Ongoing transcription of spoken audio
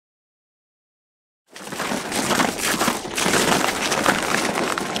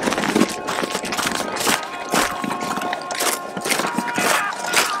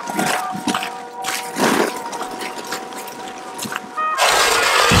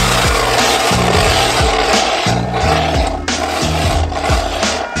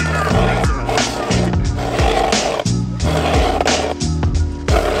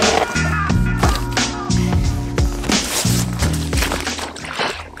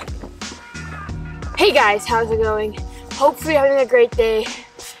Hey guys, how's it going? Hopefully you're having a great day.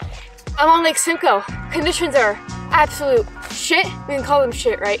 I'm on Lake Simcoe. Conditions are absolute shit. We can call them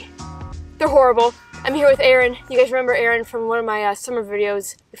shit, right? They're horrible. I'm here with Aaron. You guys remember Aaron from one of my summer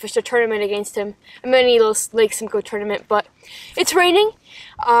videos. We fished a tournament against him. A mini little Lake Simcoe tournament, but it's raining.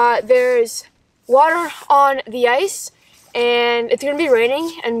 There's water on the ice, and it's gonna be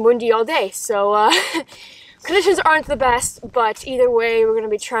raining and windy all day. So conditions aren't the best, but either way, we're gonna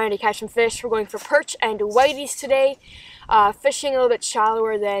be trying to catch some fish. We're going for perch and whiteys today. Fishing a little bit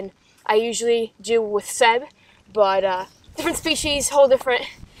shallower than I usually do with Seb, but different species, whole different,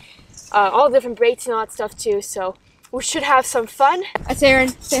 all different baits and all that stuff too. So we should have some fun. That's Aaron.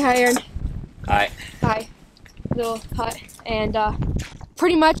 Say hi, Aaron. Hi. Hi. Little hut, and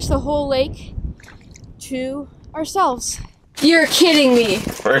pretty much the whole lake to ourselves. You're kidding me.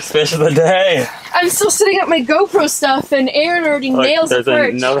 First fish of the day. I'm still setting up my GoPro stuff, and Aaron already nails the perch.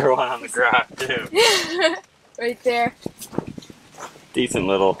 There's another one on the graph too. Right there. Decent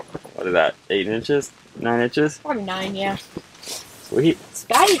little, what is that, 8 inches? 9 inches? Probably 9, yeah. Sweet.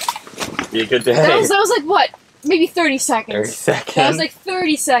 Scotty. Be a good day. That was like what? Maybe 30 seconds. 30 seconds. That was like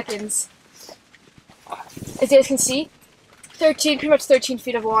 30 seconds. As you guys can see, pretty much 13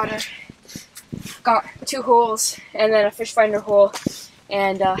 feet of water. Got 2 holes and then a fish finder hole.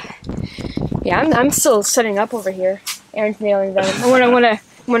 And yeah, I'm still setting up over here. Aaron's nailing them. I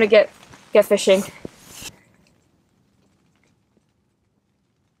wanna get fishing.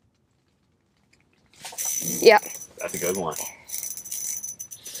 Yeah. That's a good one.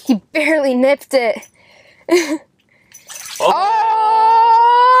 He barely nipped it.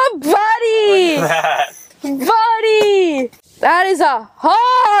 Oh, buddy! Look at that. Buddy! That is a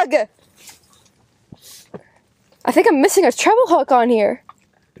hog! I think I'm missing a treble hook on here.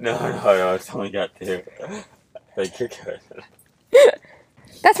 No, it's only got 2. I think you're good.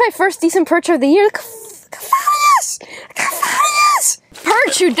 That's my first decent perch of the year.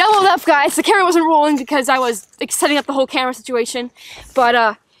 Perch, you doubled up, guys. The camera wasn't rolling because I was like, setting up the whole camera situation.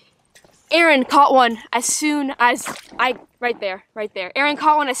 But Aaron caught one as soon as right there. Aaron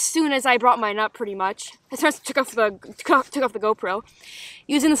caught one as soon as I brought mine up, pretty much. I took off the GoPro.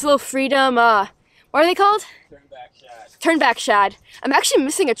 Using this little Freedom, what are they called? Turnback shad. I'm actually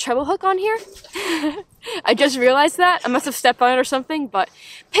missing a treble hook on here. I just realized that. I must have stepped on it or something, but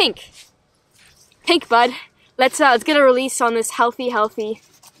pink, bud. Let's get a release on this healthy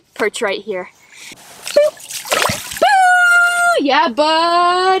perch right here. Boop. Boo! Yeah,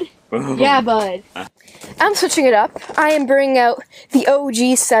 bud. Yeah, bud. I'm switching it up. I am bringing out the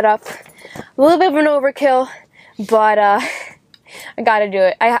OG setup. A little bit of an overkill, but I gotta do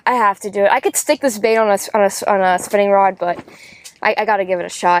it. I have to do it. I could stick this bait on a spinning rod, but I gotta give it a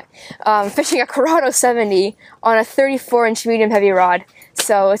shot. Fishing a Corrado 70 on a 34-inch medium heavy rod.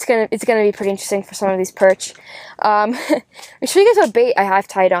 So it's gonna be pretty interesting for some of these perch. I'll show you guys what bait I have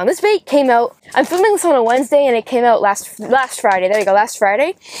tied on. This bait came out, I'm filming this on a Wednesday and it came out last Friday. There you go, last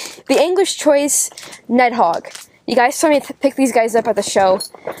Friday. The English Choice Ned Hog. You guys saw me pick these guys up at the show.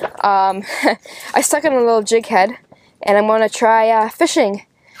 I stuck it on a little jig head and I'm gonna try fishing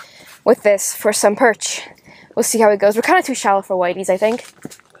with this for some perch. We'll see how it goes. We're kind of too shallow for whiteys, I think.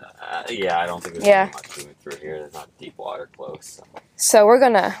 Yeah, I don't think there's much moving through here. There's not deep water close. So we're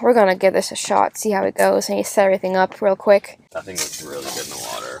gonna give this a shot, see how it goes, and you set everything up real quick. That thing looks really good in the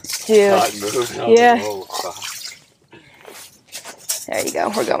water. Dude. Yeah. There you go.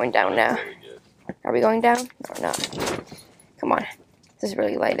 We're going down now. Are we going down or not? Come on. This is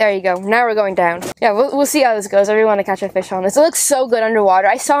really light. There you go. Now we're going down. Yeah, we'll see how this goes. I really want to catch a fish on this. It looks so good underwater.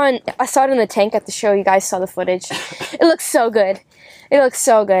 I saw it in the tank at the show. You guys saw the footage. It looks so good. It looks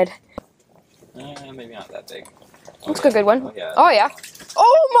so good. Maybe not that big. Looks a good one. Oh yeah. Oh yeah.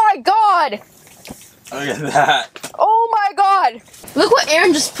 Oh my god! Look at that. Oh my god! Look what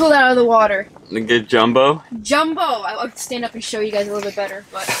Aaron just pulled out of the water. The good jumbo. Jumbo. I'll have to stand up and show you guys a little bit better,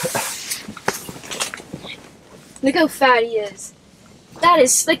 but look how fat he is. That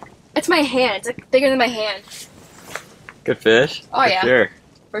is like, that's my hand. It's like bigger than my hand. Good fish. Oh yeah. Sure.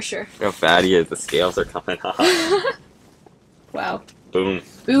 For sure. Look how fat he is. The scales are coming off. Wow. Boom.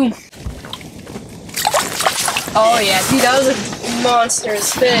 Boom. Oh yeah, dude, that was a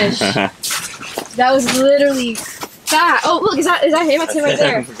monstrous fish. That was literally fat. Oh look, is that him? That's him right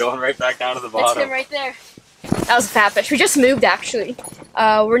there. We're going right back down to the bottom. That's him right there. That was a fat fish. We just moved actually.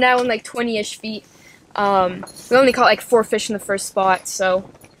 We're now in like 20-ish feet. We only caught like 4 fish in the first spot, so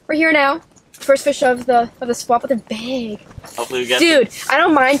we're here now. First fish of the spot, but they're big. Hopefully we get Dude, I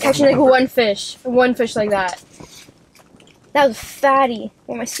don't mind catching like one fish like that. That was fatty.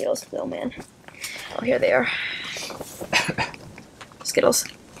 Where are my Skittles go, man? Oh, here they are. Skittles.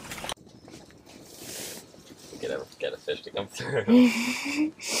 fish to come through.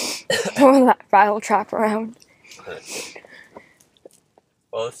 Throw that rattle trap around.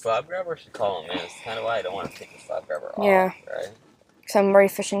 Well, the slab grabber should call him in. It's kind of why I don't want to take the slab grabber off, Yeah. right? Because I'm already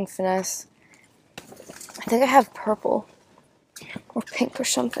fishing finesse. I think I have purple. Or pink or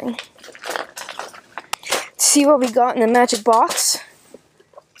something. Let's see what we got in the magic box.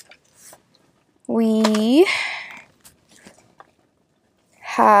 We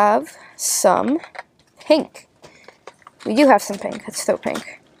have some pink. We do have some pink. Let's throw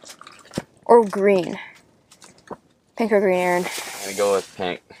pink. Or green. Pink or green, Aaron? I'm going to go with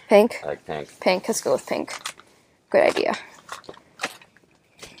pink. Pink? I like pink. Pink. Let's go with pink. Good idea.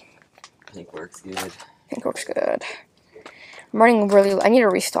 Pink works good. Pink works good. I'm running really low. I need to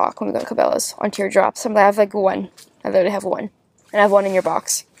restock when we go to Cabela's on teardrops. I have like one. I literally have one. And I have one in your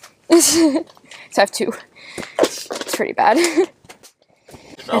box. So I have two. It's pretty bad.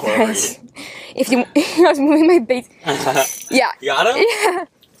 Guys, if you I was moving my bait. Yeah. You got him?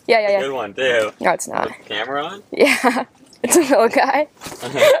 Yeah. Yeah. Good one too. No, it's not. With the camera on? Yeah. It's a little guy.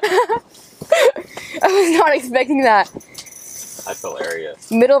 I was not expecting that. That's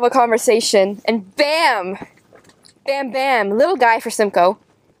hilarious. Middle of a conversation, and bam! Bam, bam. Little guy for Simcoe.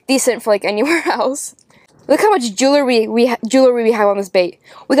 Decent for like anywhere else. Look how much jewelry we have on this bait.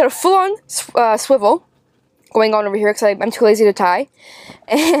 We got a full-on swivel going on over here because I'm too lazy to tie.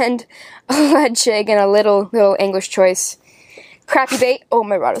 And a lead jig and a little English choice. Crappy bait. Oh,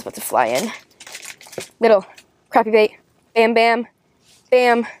 my rod is about to fly in. Little crappy bait. Bam, bam.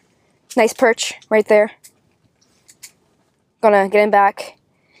 Bam. Nice perch right there. Gonna get him back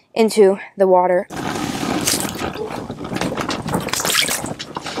into the water.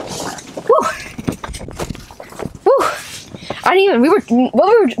 Whew. Whew. I didn't even.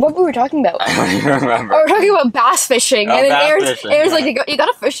 What we were talking about? I don't even remember. Oh, we were talking about bass fishing, Oh, and then bass fishing, Aaron's like, "You got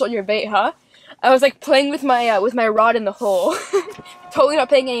a fish on your bait, huh?" I was like playing with my rod in the hole, totally not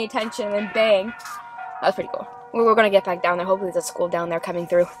paying any attention, and then bang. That was pretty cool. We're gonna get back down there. Hopefully, there's a school down there coming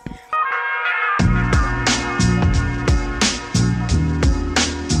through.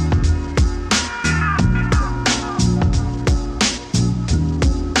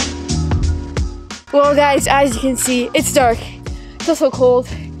 Well, guys, as you can see, it's dark. It's also cold.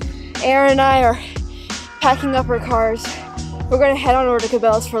 Aaron and I are packing up our cars. We're gonna head on over to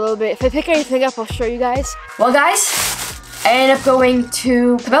Cabela's for a little bit. If I pick anything up, I'll show you guys. Well, guys, I ended up going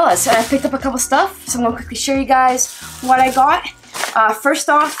to Cabela's and I picked up a couple stuff. So I'm gonna quickly show you guys what I got. First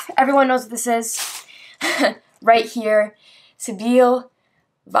off, everyone knows what this is. Right here, Sibyl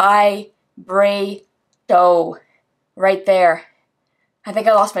Vibrato. Right there. I think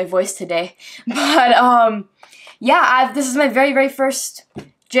I lost my voice today. But, yeah, this is my very kind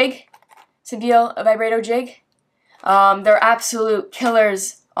jig. Sibyl Vibrato jig. They're absolute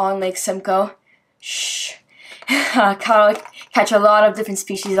killers on Lake Simcoe. Shh. Catch a lot of different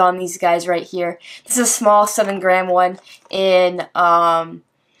species on these guys right here. This is a small 7-gram one in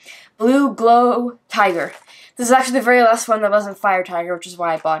Blue Glow Tiger. This is actually the very last one that wasn't Fire Tiger, which is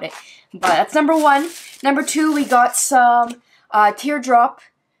why I bought it. But that's number one. Number two, we got some teardrop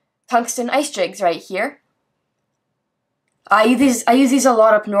tungsten ice jigs right here. I use these a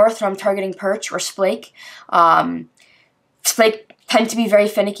lot up north when I'm targeting perch or splake. Splake tend to be very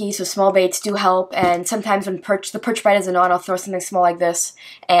finicky, so small baits do help. And sometimes when the perch bite isn't on, I'll throw something small like this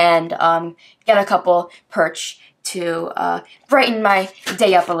and get a couple perch to brighten my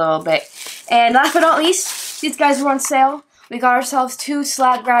day up a little bit. And last but not least, these guys were on sale. We got ourselves 2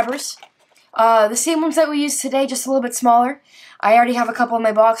 slab grabbers. The same ones that we used today, just a little bit smaller. I already have a couple in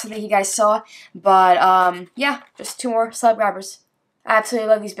my box, I think you guys saw. But, yeah, just 2 more slab grabbers. I absolutely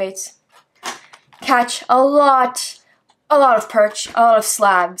love these baits. Catch a lot of perch, a lot of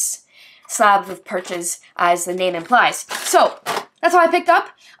slabs with perches, as the name implies. So, that's what I picked up.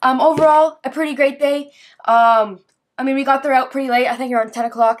 Overall, a pretty great day. I mean, we got there out pretty late, I think around 10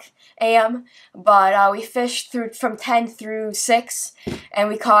 o'clock a.m. But, we fished from 10 through 6, and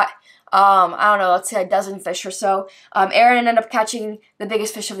we caught I don't know, let's say a dozen fish or so. Aaron ended up catching the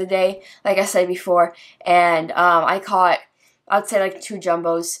biggest fish of the day, like I said before, and I caught, I'd say like 2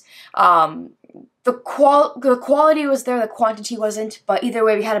 jumbos. The quality was there, the quantity wasn't, but either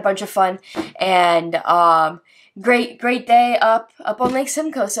way we had a bunch of fun, and great day up on Lake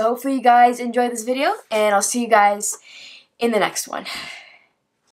Simcoe. So hopefully you guys enjoyed this video, and I'll see you guys in the next one.